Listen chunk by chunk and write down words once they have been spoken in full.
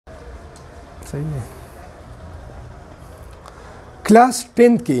सही है। Class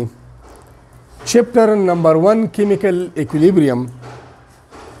 10th की chapter number 1 chemical equilibrium,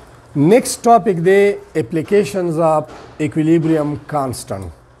 next topic they applications of equilibrium constant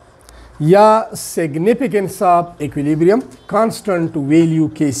या significance of equilibrium constant value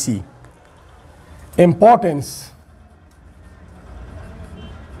Kc, importance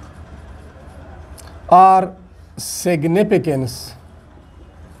और सिग्निफिकेंस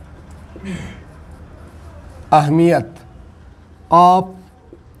अहमियत of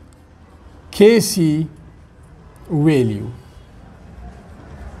Kc value.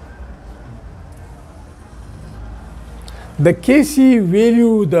 The Kc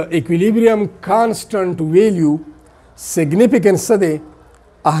value, the equilibrium constant value, significance सदे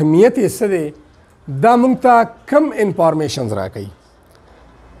अहमियत सदे दा मुंगता कम इंफॉर्मेशन राकई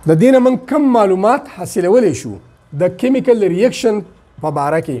द दिन मंग कम मालूमात हासिल वलेशु द केमिकल रिएक्शन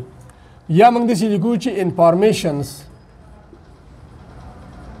पबारा के या मंग दिसी लिखुची informations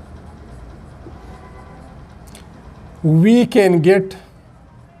we can get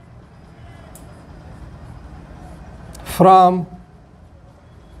from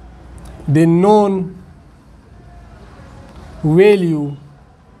the known value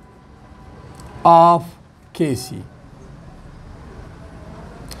of Kc।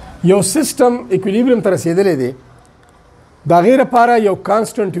 Yo system equilibrium तर रसेदले दे दा غیر پارا یو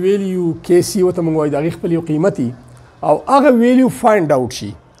کانسټنټ ویلیو Kc وته موږ وای دا غیر خپل یو قیمتي او هغه ویلیو فایند اوټ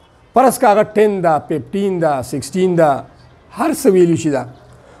شي پرس کا هغه 10 دا 15 دا 16 دا هر څه ویلیو شي دا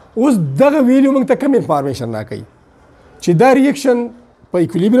اوس دغه ویلیو موږ ته کم انفارمیشن راکړي چې دا ریاکشن په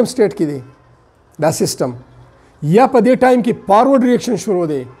اکویلیبریم سټیټ کې دی دا سیستم یا په دې ټایم کې فارورډ ریاکشن شروع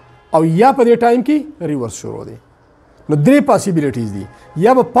دی او یا په دې ټایم کې ریورس شروع دی نو درې پاسیبلیټیز دي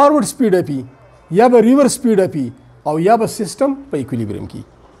یا به فارورډ سپیډ اپی یا به ریورس سپیډ اپی او یا به سیستم په اکویلیبریم کې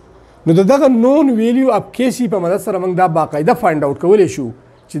نو دغه نون ویلیو اف Kc په مدد سره موږ دا باقاعده فایند اوټ کولی شو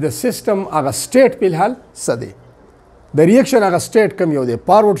چې د سیستم هغه سټیټ په الحال څه دی د ریاکشن هغه سټیټ کم یو دی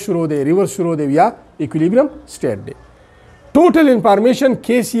فارورډ شروع دی ریورس شروع دی یا اکویلیبریم سټیټ دی ټوټل انفارمیشن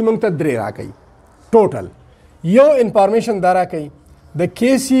Kc موږ ته درې راکړي ټوټل یو انفارمیشن دا راکړي د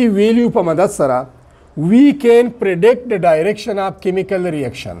Kc ویلیو په مدد سره we can predict the direction of chemical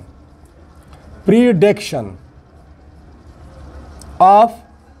reaction, prediction of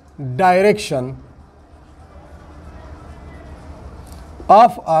direction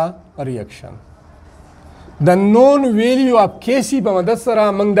of a reaction. The known value of Kc په مدد سره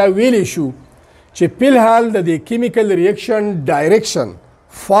موږ دا ویلی شو چې په الحال د chemical reaction direction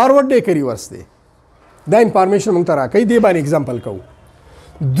forward دی که reverse دی دا انفارمیشن موږ ته راکوي دی باندې اگزامپل کوو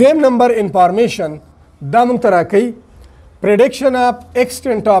دویم نمبر انفارمیشن دا موږ ته راکوي prediction of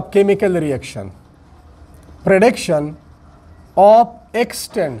extent of chemical reaction, prediction of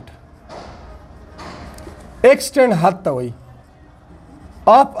extent حد ته وایي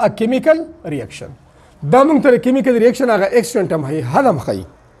of a chemical reaction دا موږ ته chemical reaction هغه extent هم ښیي حد هم ښیي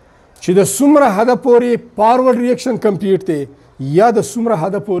چې د څومره حده پورې فارورډ ریاکشن کمپلیټ دی یا د څومره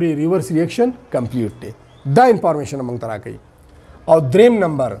حده پورې ریورس ریاکشن کمپلیټ دی دا انفارمیشن موږ ته راکوي او دریم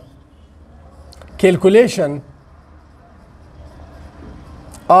نمبر calculation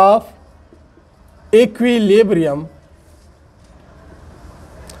of equilibrium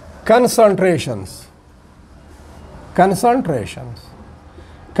concentrations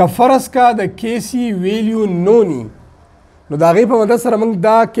که فرض کا د Kc ویلیو نونی نو د هغې په مدد سره موږ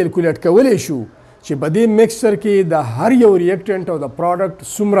دا کیلکولیټ کولی شو چې په دې میکسچر کې د هر یو ریاکټنټ او د پروډکټ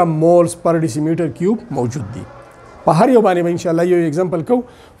څومره مولز پر ډیسیمیټر کیوب موجود دي په هر یو باندې به انشاءالله یو ایگزامپل کو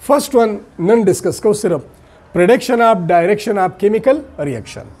فرست ون نن ډسکس کو صرف prediction of direction of chemical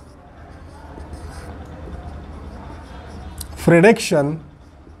reaction prediction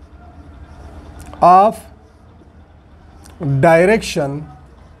of direction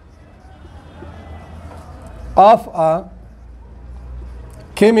of a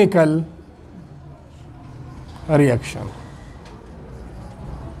chemical reaction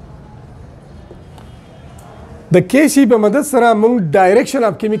د Kc په مدد سره موږ ډایرکشن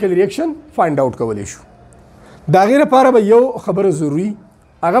اف کیمیکل ریاکشن فایند اوټ کولی شو د هغې لپاره به یو خبره ضروري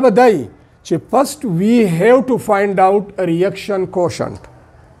هغه به دا وي چې فرست وی هیو ټو فایند اوټ ریاکشن کوشنټ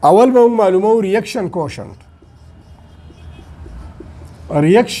اول به موږ معلومو ریاکشن کوشنټ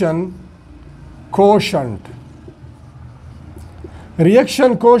reaction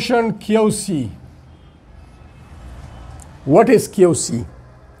quotient QC. What is QC?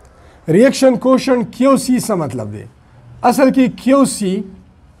 reaction quotient QC सा मतलब दे असल की QC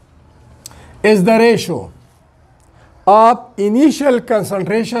is the ratio of initial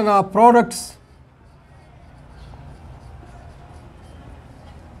concentration of products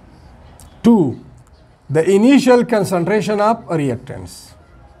 2 the initial concentration of reactants.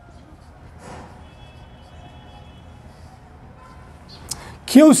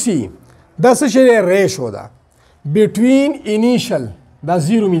 QC دا څه شی ریشو ده between initial دا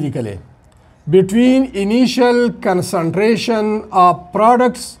 0 ملي کلی between initial concentration of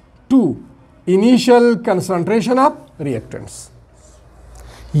products to initial concentration of reactants.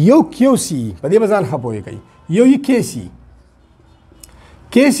 یو QC په دې بزان خپوي کوي یو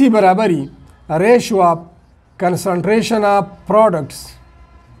KC برابري ratio of concentration of products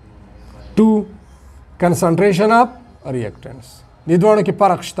to concentration of reactants. دې دوه کې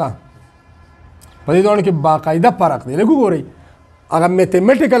فرق شته په دې دوه کې باقاعده فرق دی لکه ګورئ هغه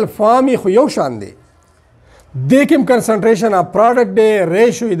میتھمیټیکل فارم خو یو شان دی د کوم کنسنټریشن اف پروډکټ دی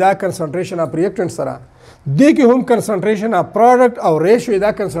ریشیو دا کنسنټریشن اف ریاکټنټ سره د کې هم کنسنټریشن اف پروډکټ او ریشیو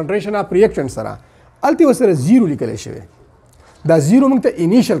دا کنسنټریشن اف ریاکټنټ سره الته وسره 0 لیکل شوی دا 0 موږ ته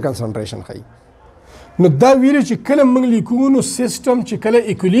انیشل کنسنټریشن ښیي نو دا ویل چې کله موږ لیکو نو سیستم چې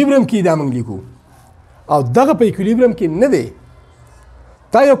کله ایکولیبریم کې دا موږ لیکو او دغه په ایکولیبریم کې نه دی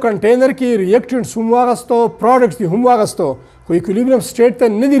تا یو کنټینر کې ریاکټنټس هم واغستو پروډکټس هم واغستو خو ایکولیبریم سټیټ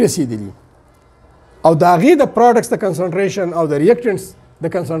ته نه دي رسیدلی او د هغې د پروډکټس د کنسنټریشن او د ریاکټنټس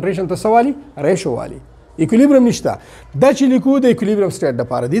د کنسنټریشن ته څه والي ریشو والي ایکولیبریم نشته دا چې لیکو د ایکولیبریم سټیټ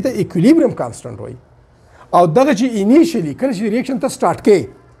دپاره دې ته ایکولیبریم کانسټنټ وایي او دغه چې انیشلی کله چې ریاکشن ته سټارټ کوي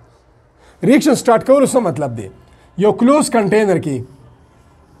ریاکشن سټارټ کولو څه مطلب دی یو کلوز کنټینر کې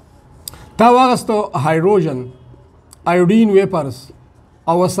تا واغستو هایدروجن آیوډین ویپرز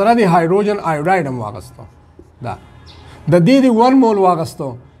او سره د هایدروجن آیوډاید هم واغستو دا د دې 1 مول واغستو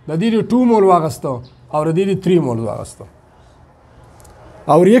د دې 2 مول واغستو او د دې 3 مول واغستو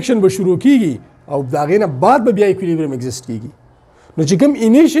او ریاکشن به شروع کیږي او دا غینه بعد به بیا ایکولیبریم ایگزیست کیږي نو چې کوم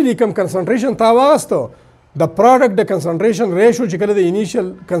انیشلی کوم کنسنټریشن تا واغستو د پروډکټ د کنسنټریشن ریشو چې کله د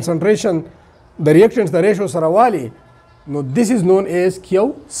انیشل کنسنټریشن د ریاکټنټس د ریشو سره والی نو دیس از نون ایز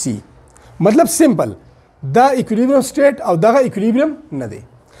QC مطلب سمپل دا ایکولیبریم سټیټ او دغه ایکولیبریم نه دی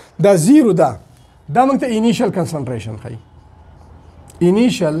دا 0 دا موږ ته انیشل کنسنټریشن ښیي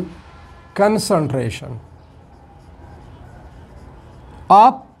انیشل کنسنټریشن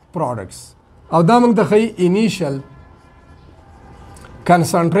اف پروډکټس او دا موږ ته ښیي انیشل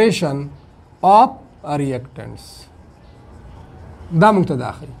کنسنټریشن اف reactants دا موږ ته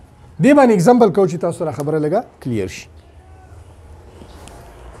دا ښیي دې باندې اگزامپل کوو چې تاسو سره خبره لږه کلیر شي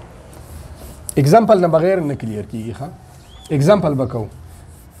اگزامپل نه بغیر نه کلیر کیږي ښه اگزامپل به کوو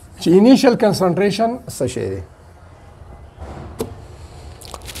چې انیشل کنسنټریشن څه شی دی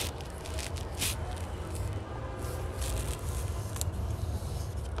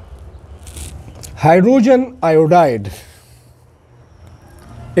هایدروجن آیوډاید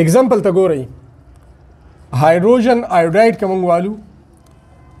اگزامپل ته ګورئ هایدروجن آیوډاید که موږ والو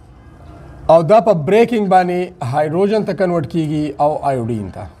او دا په بریکینګ باندې هایدروجن ته کنورټ کیږي او آیوډین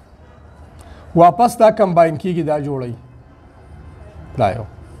ته واپس دا کمباین کیږي دا جوړی دا یو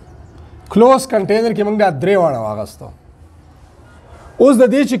کلوز کنټینر کې موږ دا درې واړه واغستو اوس د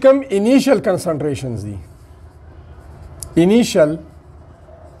دې چې کوم انیشل کنسنټریشنز دي انیشل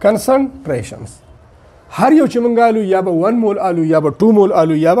کنسنټریشنز هر یو چې موږ الو یا به 1 مول الو یا به 2 مول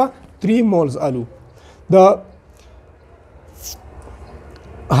الو یا به 3 مولز الو د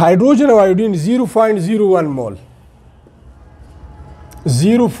hydrogen of iodine 0.01 mole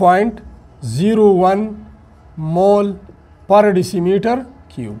 0.01 mole per decimeter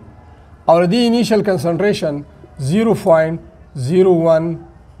cube और the initial concentration 0.01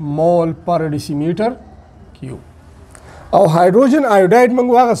 mole per decimeter cube और hydrogen iodide मंग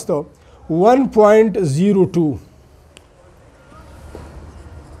वागस्तो 1.02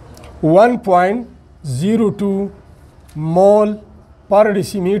 mole per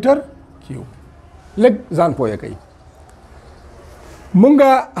decimeter cube لگ ځان پوهه کوي مونږه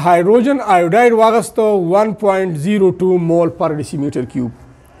هایدروجن آیوډاید واغستو 1.02 مول پر decimeter cube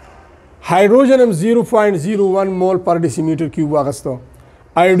هایدروجن هم 0.01 مول پر decimeter cube واغستو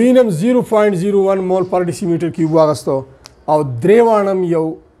آیوډین هم 0.01 مول پر decimeter cube واغستو او دریوانم یو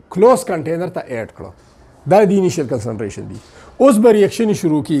کلوز کنټینر ته اډ کړو دا د انیشل کنسنټریشن دی اوس به ریاکشن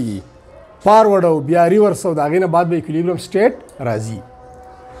شروع کیږي فارورډ او بیا ریورس او داغه نه بعد به ایکولیبریم سټیټ راځي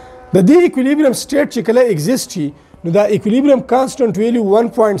د دې ایکولیبریم سټیټ چې کله ایگزیست شي نو دا ایکولیبریم کانسټنټ ویلیو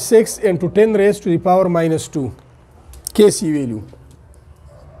 1.6 into 10 raised to the power minus 2 Kc ویلیو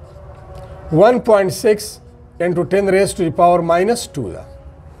 1.6 into 10 raised to the power minus 2 دا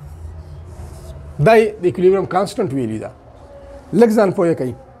د ایکولیبریم کانسټنټ ویلیو دا لږ ځان پوهه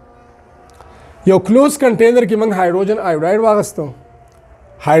کوي یو کلوز کنټینر کې موږ هایدروجن آیوډاید واغستو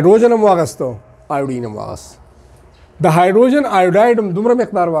هایدروجن هم واغستو آیوډین هم واغست د هایدروجن آیوډاید هم دومره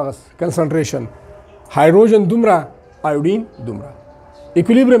مقدار واغست کنسنټریشن، هایدروجن دومره، آیوډین دومره،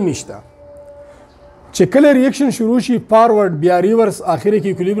 اکولیبریم نشته. چې کله ریاکشن شروع شي فارورډ بیا ریورس اخر کې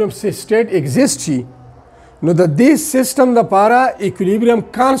اکولیبریم سټیټ ایگزیست شي نو د دې سیستم لپاره اکولیبریم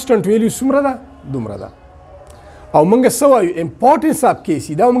کانسټنټ ویلیو څومره ده؟ دومره ده. او موږ څه وایو؟ امپورټنس اف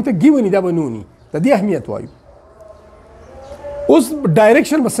کیسی، دا موږ ته ګیونی، دا به نونی، د دې اهمیت وایو. اوس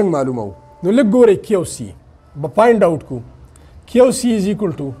ډایرکشن به څنګه معلومو؟ نو لږ ګورئ کیو سی به فایند آوټ کو. کیو سی از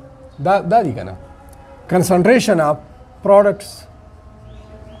ایکول ټو دا دی که نه کنسنټریشن اف پروډکټس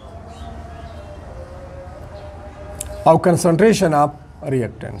او concentration of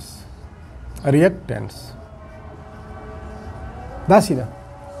reactants داسې ده.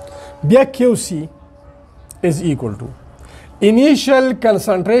 بیا QC is equal to initial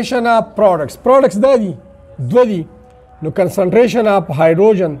concentration of products دا دي دوه دي نو concentration of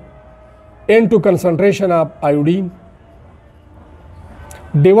hydrogen into concentration of iodine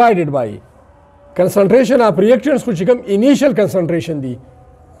divided by concentration of reactants خو چې کوم initial concentration دي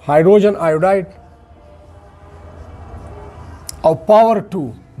hydrogen iodide او پاور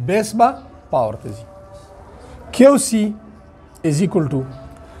 2 بیس با پاور ته ځي. QC is equal to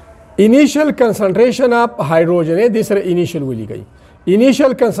initial concentration of hydrogen دې سره initial ولیکئ.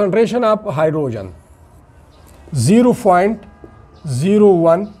 initial concentration of hydrogen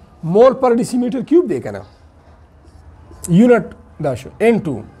 0.01 mole per decimeter cube دی کنه unit دا شو.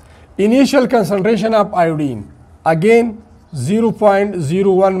 N2 initial concentration of iodine again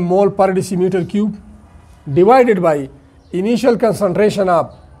 0.01 mole per decimeter cube divided by initial concentration of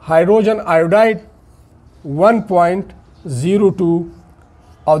hydrogen iodide 1.02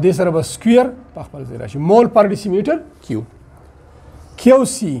 او دې سره به سکویر په خپل ځای راشي مول پر ډیسیمیټر کیوب.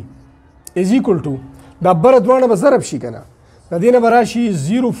 QC is equal to دا بره دواړه به ضرب شي که نه د دې نه به راشي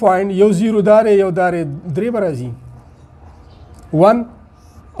 0.10 دارې یو دارې درې به راځي 1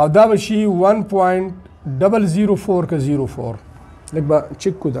 او دا به شي 1.004 که 04 لږ به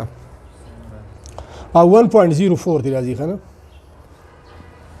چک کو دا او 1.04 تی راځي ښه نه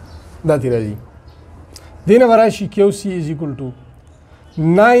دا تی راځي. دې نه به راشي QC is equal to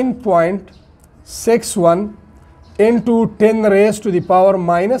 9.61 into 10 raised to the power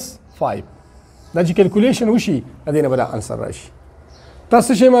minus 5 دا چې کیلکولیشن وشي د دې نه به دا انسر راشي.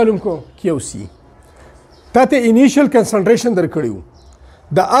 تاسو شی معلوم کو QC تا ته انیشیل کنسنټریشن درکړیو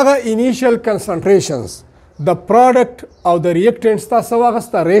د هغه انیشیل کنسنټریشنز د پروډکټ او د ریاکټنټس تاسو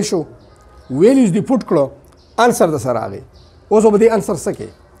واغسته ریشو ویلیوز دی پټ کړو انسر د سره راغی. اوس به دې انسر څه کې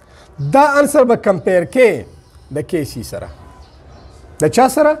دا انسر به کمپیر کې د KC سره د چا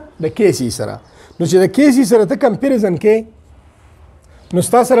سره د KC سره. نو چې د KC سره ته کمپیریزن کې نو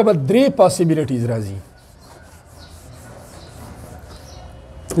ستا سره به درې پاسیبلیټیز راځي.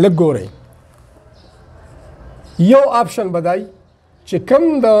 لږ ګورئ یو آپشن بدای چې کوم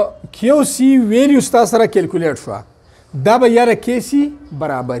د QC ویلیو ستا سره کیلکولیټ شوه دا به یا د KC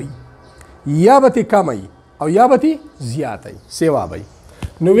برابري یا به تی کمی او یا به تی زیاتی سیوا بی.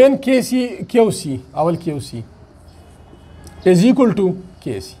 نو وین QC اول QC is equal to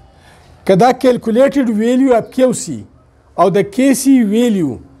KC که دا calculated value of QC او د KC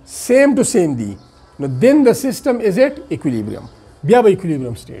value same to same دی نو then the system is at equilibrium بیا به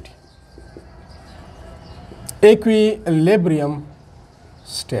equilibrium state equilibrium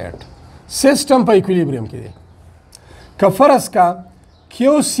state system په equilibrium کې دی. که فرض کا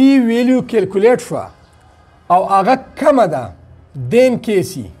QC value calculate شوه او هغه کمه ده then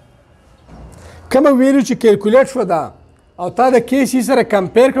KC کمه value چې calculate شوه ده او تا د KC سره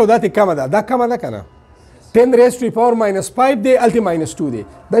کمپیر کړو دا ته کمه ده دا کمه ده که نه 10 raised to the power minus 5 دی الته minus 2 دی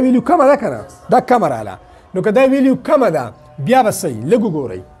دا ویلیو کمه ده که نه دا کمه راله. نو که دا ویلیو کمه ده بیا به صحیح لږ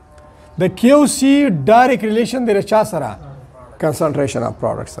وګورئ د QC ډایرکټ ریلیشن دی د چا سره کنسنټریشن اف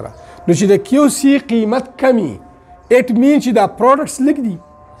پروډکټ سره. نو چې د QC قیمت کمی اټ مین چې دا پروډکټس لږ دي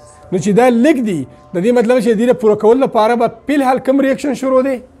نو چې دا لږ دي د دې مطلب چې د دې پوره کولو لپاره به فلحال کوم ریاکشن شروع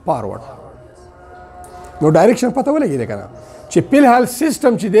دی فارورډ. نو ډایرکشن پته ولګېده که نه چې فلحال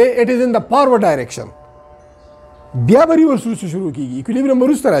سیسټم چې دی اټ از ان د فارورډ ډایرکشن بیا به ریورس وروسته شروع کېږي ایکولیبریم به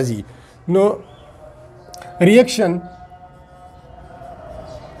وروسته راځي. نو ریاکشن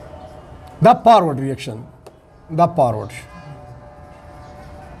دا فارورډ ریاکشن دا فارورډ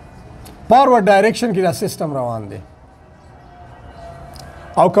ډایرکشن کې دا سیسټم روان دی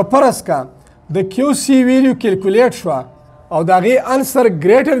او که فرض کا د QC ویلیو کیلکولیټ شوه او د هغې انسر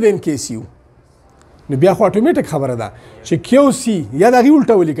ګریټر دین KC نو بیا خو اټومیټک خبره ده چې QC یا د هغې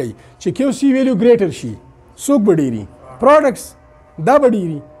الټه ولیکئ چې QC ویلیو ګریټر شي څوک به ډېري پروډکټس دا به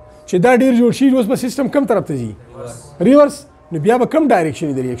ډېري چې دا ډېر جوړ شي اوس به سیسټم کم طرف ته ځي ریورس نو بیا به کم ډایرکشن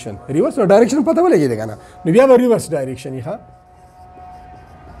دی ریاکشن ریورس نو ډایرکشن پته ولګی کنه نو بیا به ریورس ډایرکشن یې ها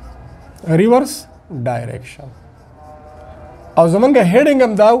ریورس ډایرکشن او زمونږ هیډینګ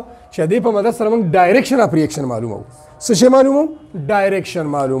هم داو چې دې په مدد سره موږ ډایرکشن اف ریاکشن معلومو څه شی معلومو ډایرکشن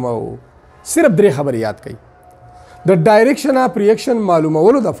معلومو صرف درې خبرې یاد کړئ د ډایرکشن اف ریاکشن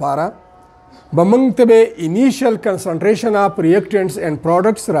معلومولو دپاره به موږ ته به انیشیل کنسنټریشن اف ریاکټنټس اینډ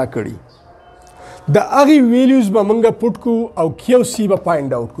پروډکټس راکړي د هغې ویلیوز به موږ پټ کو او کیو سی به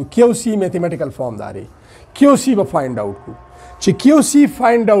فایند آوټ کو کیو سی میتھمیټیکل فارم داري کیو سی به فایند آوټ کو چې کیو سی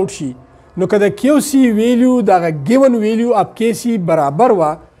فایند آوټ شي نو که د کیو سی ویلیو دغه ګیون ویلیو اف کی سی برابر وه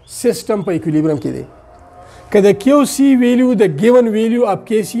سیسټم په اکویلیبرم کې دی که د کیو سی ویلیو د ګیون ویلیو اف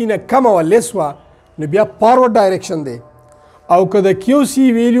کی سی نه کم او لیس وه نو بیا فارورډ ډایرکشن دی او که د کیو سی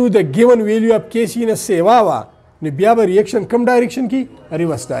ویلیو د ګیون ویلیو اف کی سی نه سیوا وه نو بیا به ریاکشن کم ډایرکشن کې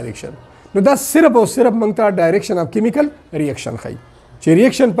ریورس ډایرکشن نو دا صرف او صرف موږ ته ډایرکشن اف کیمیکل ریاکشن ښیي چې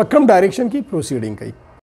ریاکشن په کم ډایرکشن کې پروسیډینګ کوي